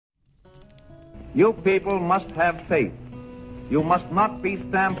You people must have faith. You must not be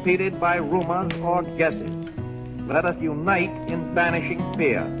stampeded by rumors or guesses. Let us unite in banishing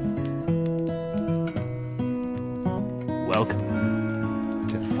fear. Welcome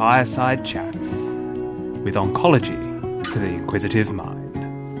to Fireside Chats with Oncology for the Inquisitive Mind.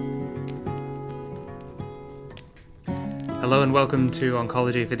 Hello and welcome to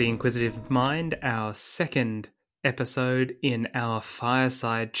Oncology for the Inquisitive Mind, our second episode in our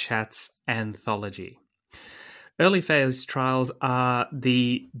Fireside Chats anthology. Early phase trials are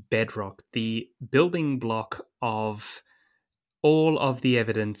the bedrock, the building block of all of the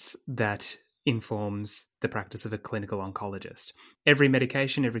evidence that informs the practice of a clinical oncologist. Every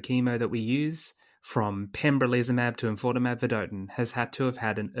medication, every chemo that we use, from pembrolizumab to enfortumab vedotin, has had to have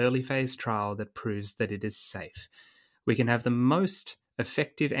had an early phase trial that proves that it is safe. We can have the most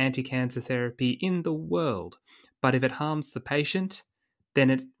effective anti-cancer therapy in the world, but if it harms the patient, then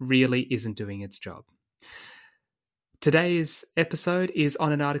it really isn't doing its job. Today's episode is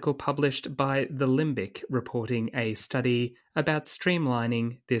on an article published by The Limbic, reporting a study about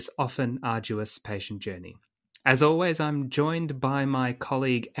streamlining this often arduous patient journey. As always, I'm joined by my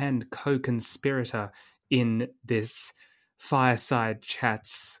colleague and co-conspirator in this Fireside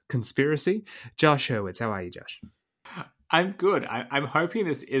Chats conspiracy, Josh Hurwitz. How are you, Josh? I'm good. I'm hoping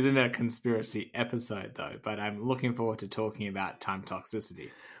this isn't a conspiracy episode, though, but I'm looking forward to talking about time toxicity.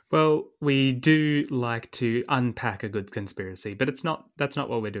 Well, we do like to unpack a good conspiracy, but that's not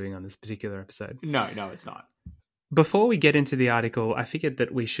what we're doing on this particular episode. No, it's not. Before we get into the article, I figured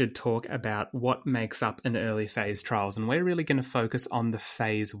that we should talk about what makes up an early phase trials, and we're really going to focus on the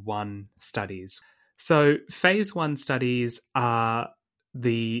phase 1 studies. So phase 1 studies are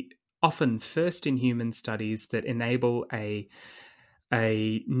the often first-in-human studies that enable a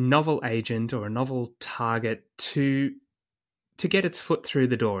novel agent or a novel target to get its foot through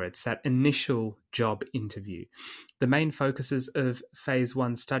the door. It's that initial job interview. The main focuses of phase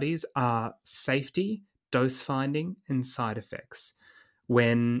 1 studies are safety, dose finding, and side effects.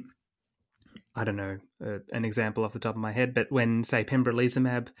 When, I don't know, an example off the top of my head, but when, say,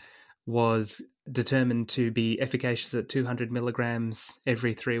 pembrolizumab was determined to be efficacious at 200 milligrams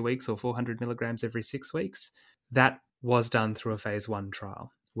every 3 weeks or 400 milligrams every 6 weeks, that was done through a phase 1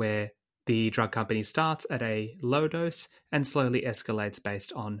 trial where the drug company starts at a low dose and slowly escalates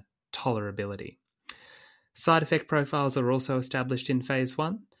based on tolerability. Side effect profiles are also established in phase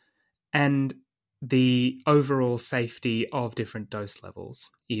 1, and the overall safety of different dose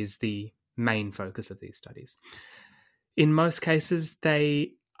levels is the main focus of these studies. In most cases,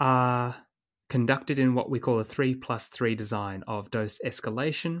 they are conducted in what we call a 3+3 design of dose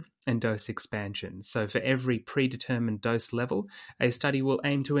escalation and dose expansion. So for every predetermined dose level, a study will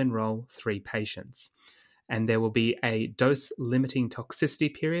aim to enroll 3 patients. And there will be a dose-limiting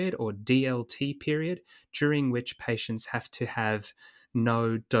toxicity period, or DLT period, during which patients have to have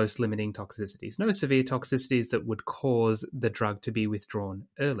no dose-limiting toxicities, no severe toxicities that would cause the drug to be withdrawn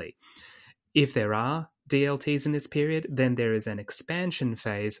early. If there are DLTs in this period, then there is an expansion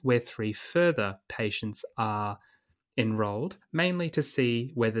phase where 3 further patients are enrolled, mainly to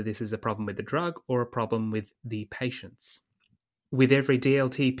see whether this is a problem with the drug or a problem with the patients. With every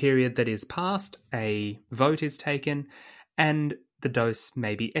DLT period that is passed, a vote is taken and the dose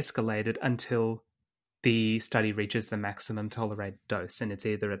may be escalated until the study reaches the maximum tolerated dose. And it's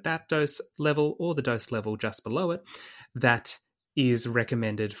either at that dose level or the dose level just below it that is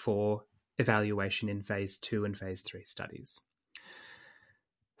recommended for evaluation in phase 2 and phase 3 studies.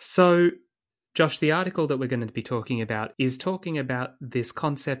 So, Josh, the article that we're going to be talking about is talking about this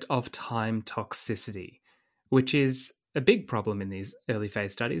concept of time toxicity, which is a big problem in these early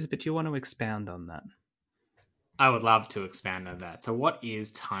phase studies, but you want to expound on that. I would love to expand on that. So what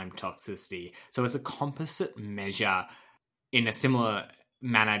is time toxicity? So it's a composite measure in a similar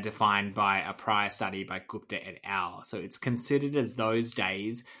manner defined by a prior study by Gupta et al. So it's considered as those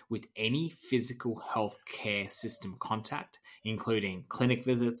days with any physical healthcare system contact, including clinic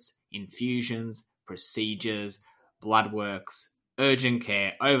visits, infusions, procedures, blood works, urgent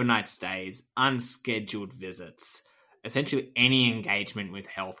care, overnight stays, unscheduled visits. Essentially any engagement with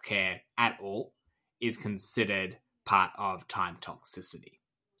healthcare at all is considered part of time toxicity.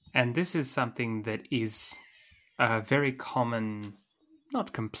 And this is something that is a very common,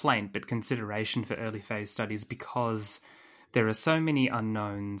 not complaint, but consideration for early phase studies because there are so many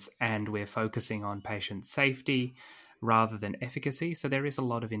unknowns and we're focusing on patient safety rather than efficacy. So there is a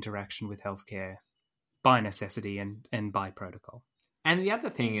lot of interaction with healthcare by necessity and by protocol. And the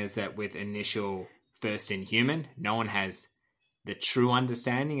other thing is that with initial first in human, no one has the true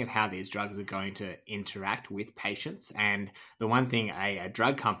understanding of how these drugs are going to interact with patients. And the one thing a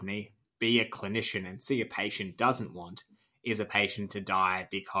drug company, be a clinician and see a patient doesn't want is a patient to die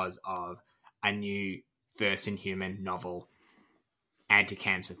because of a new first-in-human novel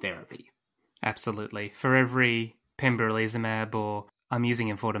anti-cancer therapy. Absolutely. For every pembrolizumab, or I'm using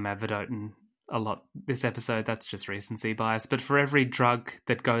enfortumab vedotin a lot this episode, that's just recency bias, but for every drug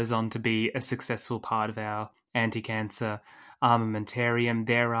that goes on to be a successful part of our anti-cancer armamentarium,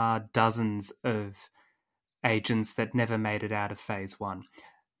 there are dozens of agents that never made it out of phase 1.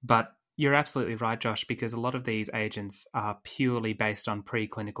 But you're absolutely right, Josh, because a lot of these agents are purely based on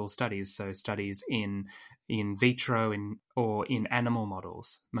preclinical studies, so studies in vitro or in animal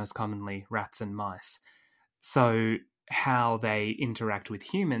models, most commonly rats and mice. So how they interact with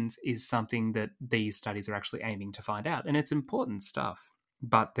humans is something that these studies are actually aiming to find out. And it's important stuff,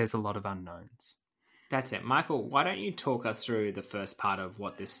 but there's a lot of unknowns. That's it. Michael, why don't you talk us through the first part of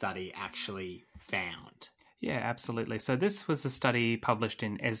what this study actually found? Yeah, absolutely. So this was a study published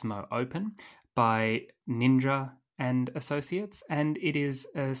in ESMO Open by Ninja and Associates, and it is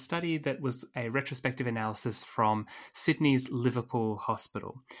a study that was a retrospective analysis from Sydney's Liverpool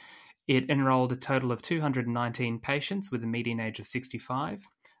Hospital. It enrolled a total of 219 patients with a median age of 65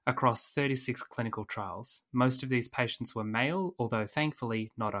 across 36 clinical trials. Most of these patients were male, although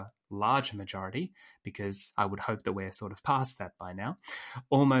thankfully not a large majority, because I would hope that we're sort of past that by now.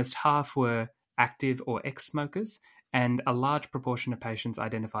 Almost half were active or ex-smokers, and a large proportion of patients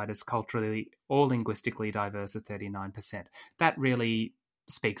identified as culturally or linguistically diverse at 39%. That really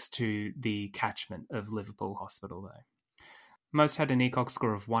speaks to the catchment of Liverpool Hospital, though. Most had an ECOG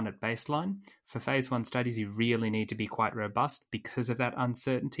score of 1 at baseline. For phase 1 studies, you really need to be quite robust because of that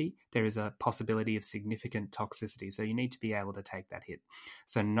uncertainty. There is a possibility of significant toxicity, so you need to be able to take that hit.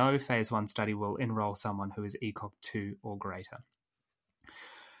 So no phase 1 study will enroll someone who is ECOG 2 or greater.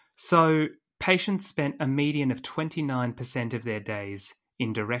 So patients spent a median of 29% of their days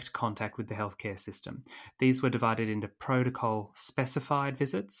in direct contact with the healthcare system. These were divided into protocol-specified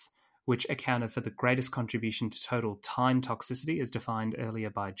visits, which accounted for the greatest contribution to total time toxicity, as defined earlier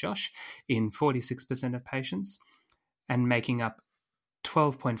by Josh, in 46% of patients, and making up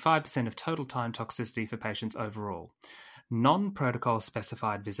 12.5% of total time toxicity for patients overall. Non-protocol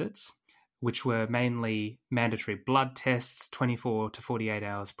specified visits, which were mainly mandatory blood tests 24 to 48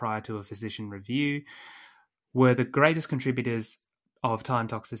 hours prior to a physician review, were the greatest contributors of time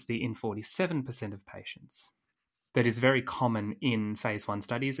toxicity in 47% of patients. That is very common in phase 1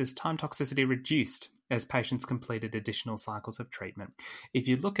 studies, is time toxicity reduced as patients completed additional cycles of treatment. If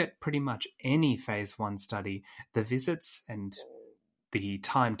you look at pretty much any phase 1 study, the visits and the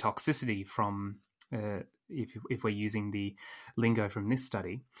time toxicity from, if we're using the lingo from this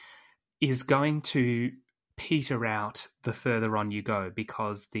study, is going to peter out the further on you go,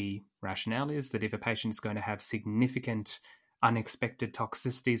 because the rationale is that if a patient is going to have significant unexpected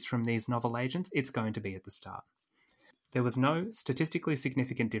toxicities from these novel agents, it's going to be at the start. There was no statistically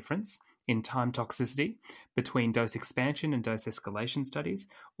significant difference in time toxicity between dose expansion and dose escalation studies,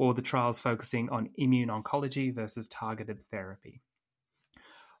 or the trials focusing on immune oncology versus targeted therapy.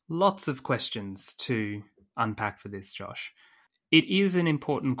 Lots of questions to unpack for this, Josh. It is an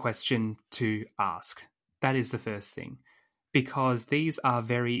important question to ask. That is the first thing, because these are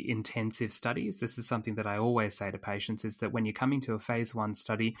very intensive studies. This is something that I always say to patients, is that when you're coming to a phase 1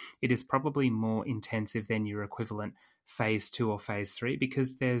 study, it is probably more intensive than your equivalent phase 2 or phase 3,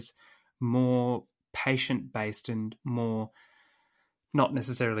 because there's more patient-based and more not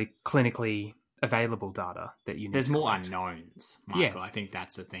necessarily clinically available data that you need. There's more unknowns, Michael. Yeah. I think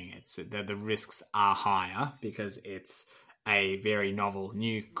that's the thing. It's the risks are higher because it's a very novel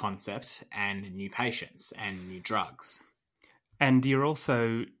new concept and new patients and new drugs. And you're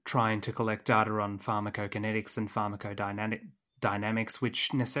also trying to collect data on pharmacokinetics and pharmacodynamics,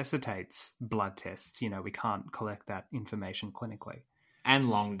 which necessitates blood tests. We can't collect that information clinically.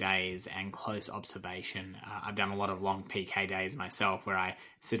 And long days and close observation. I've done a lot of long PK days myself where I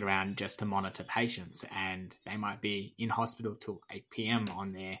sit around just to monitor patients, and they might be in hospital till 8 p.m.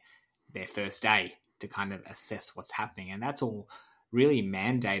 on their first day to kind of assess what's happening. And that's all really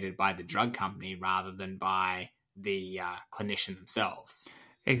mandated by the drug company rather than by the clinician themselves.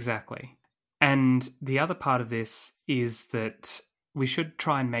 Exactly. And the other part of this is that we should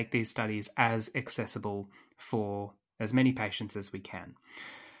try and make these studies as accessible for as many patients as we can.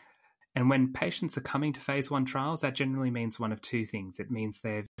 And when patients are coming to phase 1 trials, that generally means one of two things. It means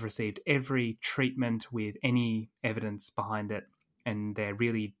they've received every treatment with any evidence behind it, and they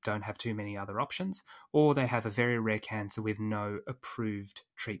really don't have too many other options, or they have a very rare cancer with no approved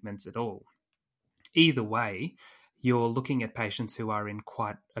treatments at all. Either way, you're looking at patients who are in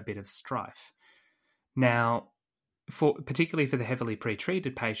quite a bit of strife. Now, particularly for the heavily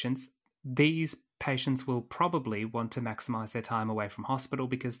pretreated patients, these patients will probably want to maximize their time away from hospital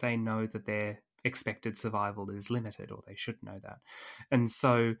because they know that their expected survival is limited, or they should know that. And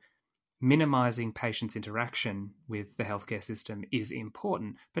so minimizing patients' interaction with the healthcare system is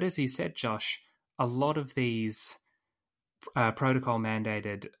important. But as you said, Josh, a lot of these protocol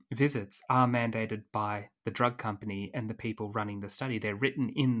mandated visits are mandated by the drug company and the people running the study. They're written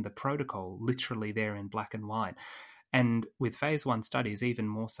in the protocol, literally there in black and white. And with phase 1 studies, even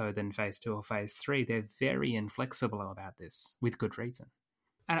more so than phase 2 or phase 3, they're very inflexible about this with good reason.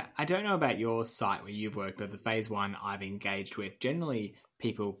 And I don't know about your site where you've worked, but the phase 1 I've engaged with, generally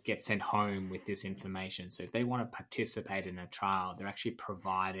people get sent home with this information. So if they want to participate in a trial, they're actually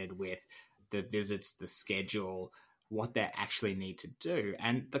provided with the visits, the schedule, what they actually need to do.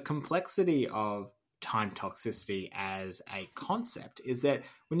 And the complexity of time toxicity as a concept is that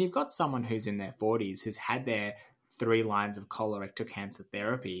when you've got someone who's in their 40s who's had their 3 lines of colorectal cancer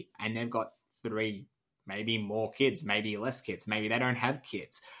therapy, and they've got 3, maybe more kids, maybe less kids, maybe they don't have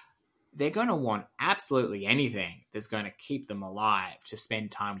kids, they're going to want absolutely anything that's going to keep them alive to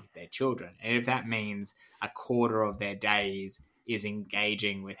spend time with their children. And if that means a quarter of their days is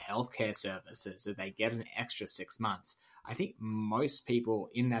engaging with healthcare services, so they get an extra 6 months, I think most people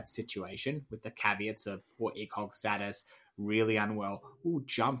in that situation, with the caveats of poor ECOG status, really unwell, will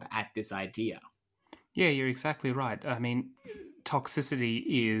jump at this idea. Yeah, you're exactly right. I mean, toxicity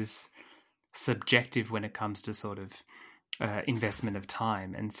is subjective when it comes to sort of investment of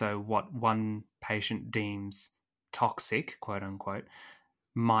time. And so what one patient deems toxic, quote unquote,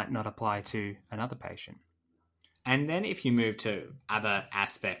 might not apply to another patient. And then if you move to other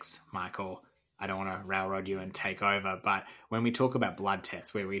aspects, Michael, I don't want to railroad you and take over, but when we talk about blood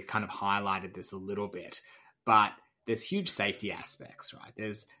tests, where we kind of highlighted this a little bit, but there's huge safety aspects, right?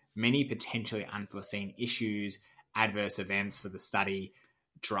 There's many potentially unforeseen issues, adverse events for the study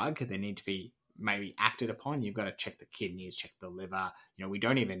drug that need to be maybe acted upon. You've got to check the kidneys, check the liver. We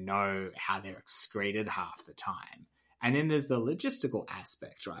don't even know how they're excreted half the time. And then there's the logistical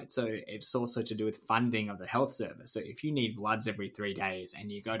aspect, right? So it's also to do with funding of the health service. So if you need bloods every 3 days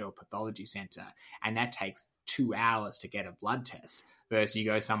and you go to a pathology center and that takes 2 hours to get a blood test, versus you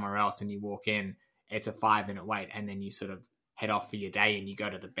go somewhere else and you walk in, it's a 5-minute wait, and then you sort of head off for your day and you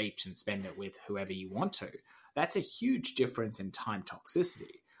go to the beach and spend it with whoever you want to. That's a huge difference in time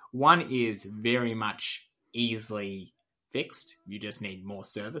toxicity. One is very much easily fixed. You just need more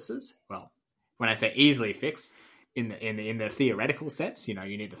services. Well, when I say easily fixed, in the theoretical sense, you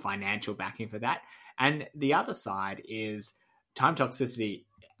need the financial backing for that. And the other side is time toxicity.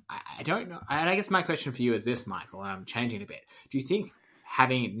 I don't know. And I guess my question for you is this, Michael, and I'm changing a bit. Do you think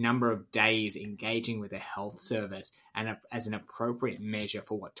having a number of days engaging with a health service and as an appropriate measure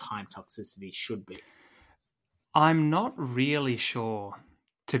for what time toxicity should be? I'm not really sure,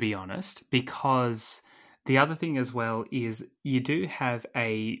 to be honest, because the other thing as well is you do have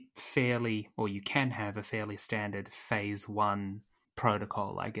you can have a fairly standard phase 1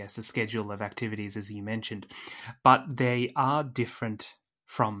 protocol, I guess, a schedule of activities, as you mentioned, but they are different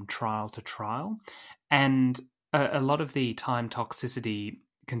from trial to trial. And a lot of the time toxicity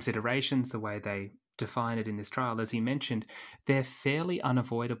considerations, the way they define it in this trial, as you mentioned, they're fairly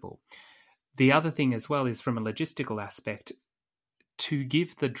unavoidable. The other thing as well is from a logistical aspect, to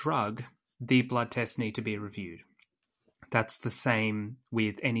give the drug, the blood tests need to be reviewed. That's the same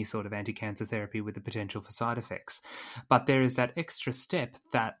with any sort of anti-cancer therapy with the potential for side effects. But there is that extra step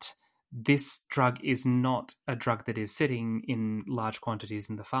that this drug is not a drug that is sitting in large quantities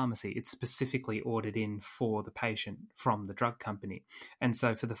in the pharmacy. It's specifically ordered in for the patient from the drug company. And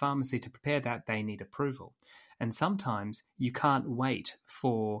so for the pharmacy to prepare that, they need approval. And sometimes you can't wait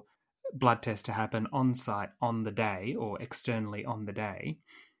for blood tests to happen on site on the day or externally on the day,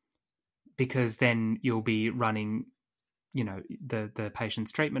 because then you'll be running, the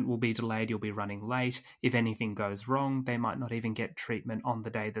patient's treatment will be delayed, you'll be running late. If anything goes wrong, they might not even get treatment on the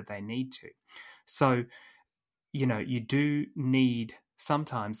day that they need to. So, you do need,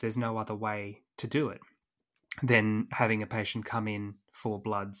 sometimes there's no other way to do it than having a patient come in for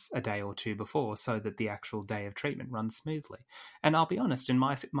bloods a day or two before so that the actual day of treatment runs smoothly. And I'll be honest, in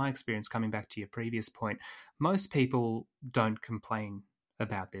my experience, coming back to your previous point, most people don't complain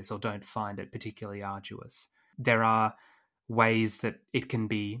about this or don't find it particularly arduous. There are ways that it can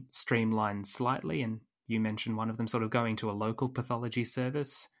be streamlined slightly, and you mentioned one of them, sort of going to a local pathology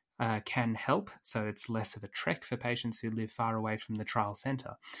service can help, so it's less of a trek for patients who live far away from the trial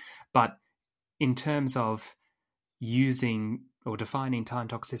centre. But in terms of using or defining time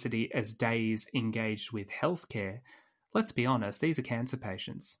toxicity as days engaged with healthcare, let's be honest, these are cancer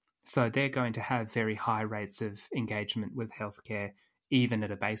patients. So they're going to have very high rates of engagement with healthcare even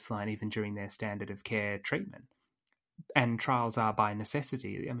at a baseline, even during their standard of care treatment. And trials are by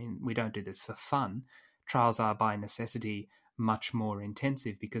necessity. I mean, we don't do this for fun. Trials are by necessity much more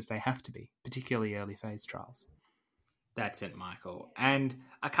intensive because they have to be, particularly early phase trials. That's it, Michael. And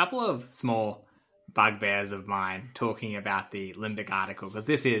a couple of small bugbears of mine talking about the limbic article, because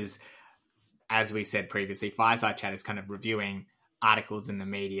this is, as we said previously, Fireside Chat is kind of reviewing articles in the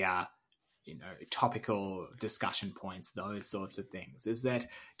media, topical discussion points, those sorts of things, is that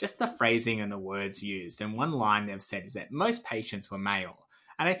just the phrasing and the words used. And one line they've said is that most patients were male.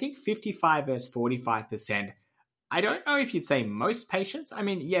 And I think 55 versus 45%, I don't know if you'd say most patients. I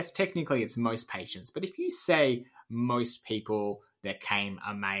mean, yes, technically it's most patients. But if you say most people that came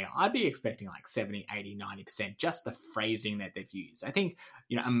are male, I'd be expecting like 70, 80, 90%, just the phrasing that they've used. I think,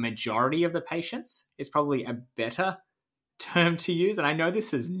 a majority of the patients is probably a better term to use. And I know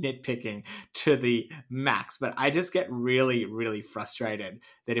this is nitpicking to the max, but I just get really, really frustrated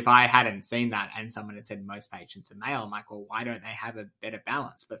that if I hadn't seen that and someone had said most patients are male, I'm like, well, why don't they have a better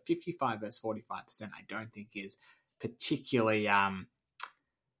balance? But 55 versus 45%, I don't think is particularly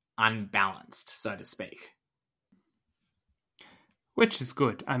unbalanced, so to speak. Which is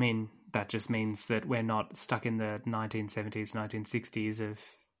good. I mean, that just means that we're not stuck in the 1970s, 1960s of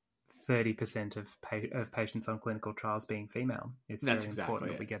 30% of patients on clinical trials being female. It's very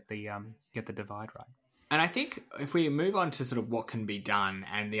important that we get the divide right. And I think if we move on to sort of what can be done,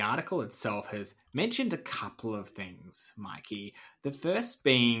 and the article itself has mentioned a couple of things, Mikey. The first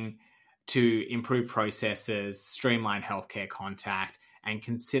being to improve processes, streamline healthcare contact, and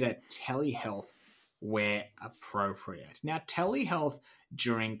consider telehealth where appropriate. Now, telehealth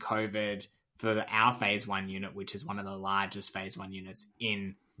during COVID for our phase 1 unit, which is one of the largest phase 1 units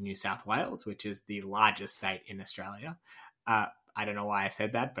in New South Wales, which is the largest state in Australia. I don't know why I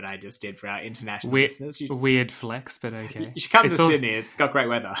said that, but I just did for our international listeners. Weird flex, but okay. You should come to Sydney. It's got great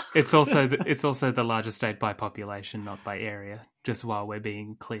weather. It's also the largest state by population, not by area, just while we're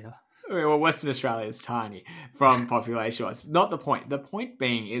being clear. Well, Western Australia is tiny from population-wise. Not the point. The point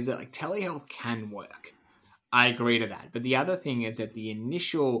being is that like telehealth can work. I agree to that. But the other thing is that the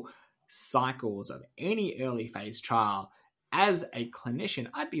initial cycles of any early phase trial, as a clinician,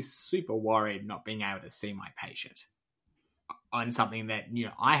 I'd be super worried not being able to see my patient on something that,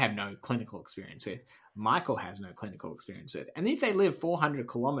 I have no clinical experience with. Michael has no clinical experience with. And if they live 400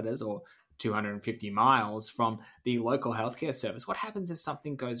 kilometers or 250 miles from the local healthcare service, what happens if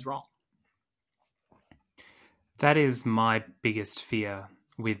something goes wrong? That is my biggest fear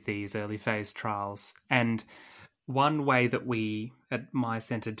with these early phase trials. And one way that we at my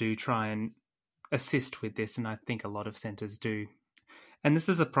centre do try and assist with this, and I think a lot of centres do, and this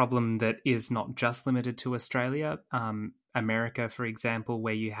is a problem that is not just limited to Australia. America, for example,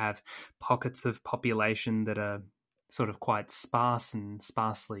 where you have pockets of population that are sort of quite sparse and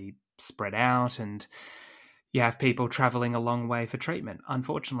sparsely spread out, and you have people travelling a long way for treatment.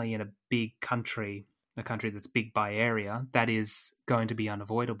 Unfortunately, in a big country, a country that's big by area, that is going to be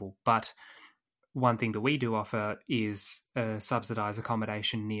unavoidable. But one thing that we do offer is subsidised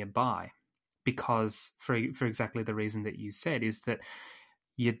accommodation nearby, because for exactly the reason that you said, is that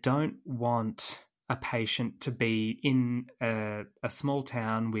you don't want a patient to be in a small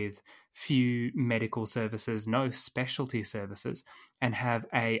town with few medical services, no specialty services, and have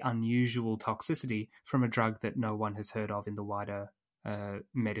a unusual toxicity from a drug that no one has heard of in the wider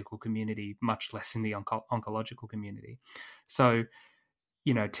medical community, much less in the oncological community. So,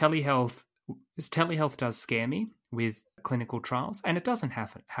 telehealth does scare me with clinical trials, and it doesn't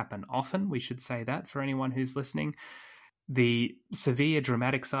happen often. We should say that for anyone who's listening. The severe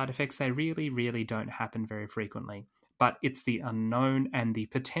dramatic side effects, they really, really don't happen very frequently. But it's the unknown and the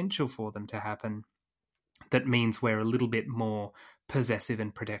potential for them to happen that means we're a little bit more possessive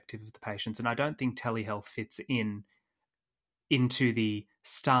and protective of the patients. And I don't think telehealth fits into the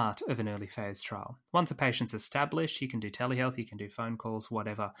start of an early phase trial. Once a patient's established, you can do telehealth, you can do phone calls,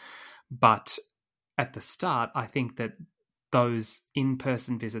 whatever. But at the start, I think that those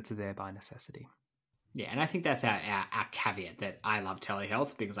in-person visits are there by necessity. Yeah, and I think that's our caveat, that I love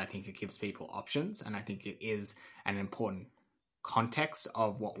telehealth because I think it gives people options, and I think it is an important context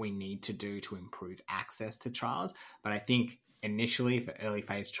of what we need to do to improve access to trials. But I think initially for early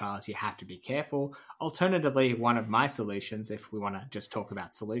phase trials, you have to be careful. Alternatively, one of my solutions, if we want to just talk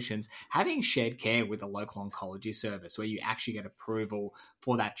about solutions, having shared care with a local oncology service where you actually get approval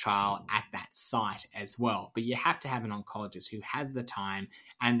for that trial at that site as well. But you have to have an oncologist who has the time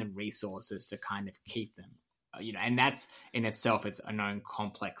and the resources to kind of keep them, and that's in itself, it's a known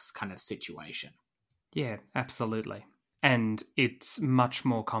complex kind of situation. Yeah, absolutely. And it's much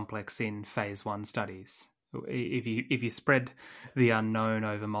more complex in phase 1 studies. If you spread the unknown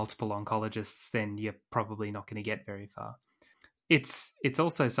over multiple oncologists, then you're probably not going to get very far. It's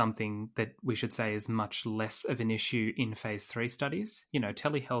also something that we should say is much less of an issue in phase 3 studies.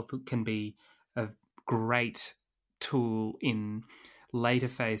 Telehealth can be a great tool in later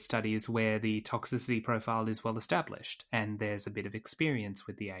phase studies where the toxicity profile is well established and there's a bit of experience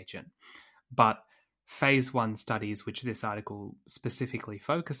with the agent. But phase 1 studies, which this article specifically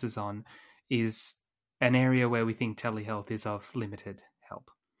focuses on, is an area where we think telehealth is of limited help.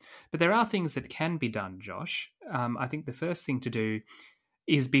 But there are things that can be done, Josh. I think the first thing to do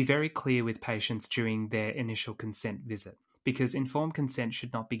is be very clear with patients during their initial consent visit, because informed consent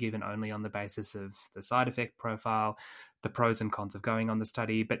should not be given only on the basis of the side effect profile, the pros and cons of going on the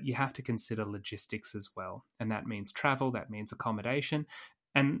study, but you have to consider logistics as well. And that means travel, that means accommodation.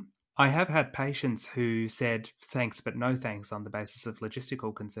 And I have had patients who said thanks but no thanks on the basis of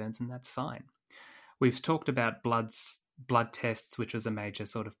logistical concerns, and that's fine. We've talked about blood tests, which was a major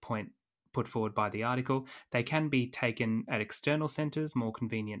sort of point put forward by the article. They can be taken at external centres, more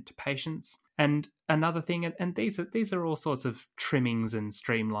convenient to patients. And another thing, and these are all sorts of trimmings and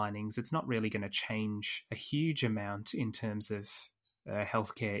streamlinings. It's not really going to change a huge amount in terms of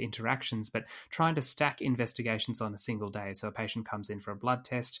healthcare interactions, but trying to stack investigations on a single day. So a patient comes in for a blood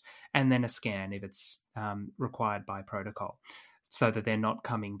test and then a scan if it's required by protocol, so that they're not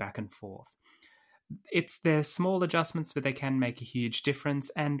coming back and forth. They're small adjustments, but they can make a huge difference.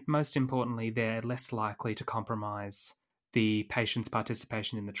 And most importantly, they're less likely to compromise the patient's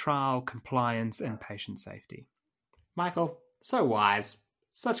participation in the trial, compliance, and patient safety. Michael, so wise.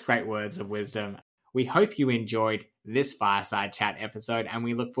 Such great words of wisdom. We hope you enjoyed this Fireside Chat episode, and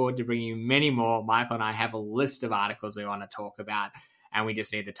we look forward to bringing you many more. Michael and I have a list of articles we want to talk about, and we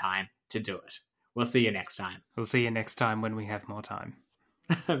just need the time to do it. We'll see you next time. We'll see you next time when we have more time.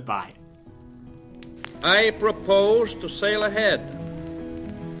 Bye. I propose to sail ahead.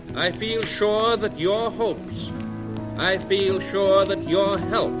 I feel sure that your hopes, I feel sure that your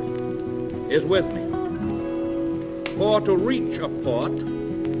help is with me. For to reach a port,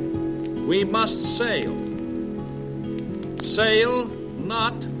 we must sail. Sail,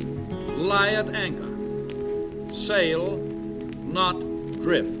 not lie at anchor. Sail, not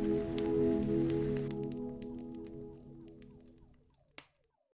drift.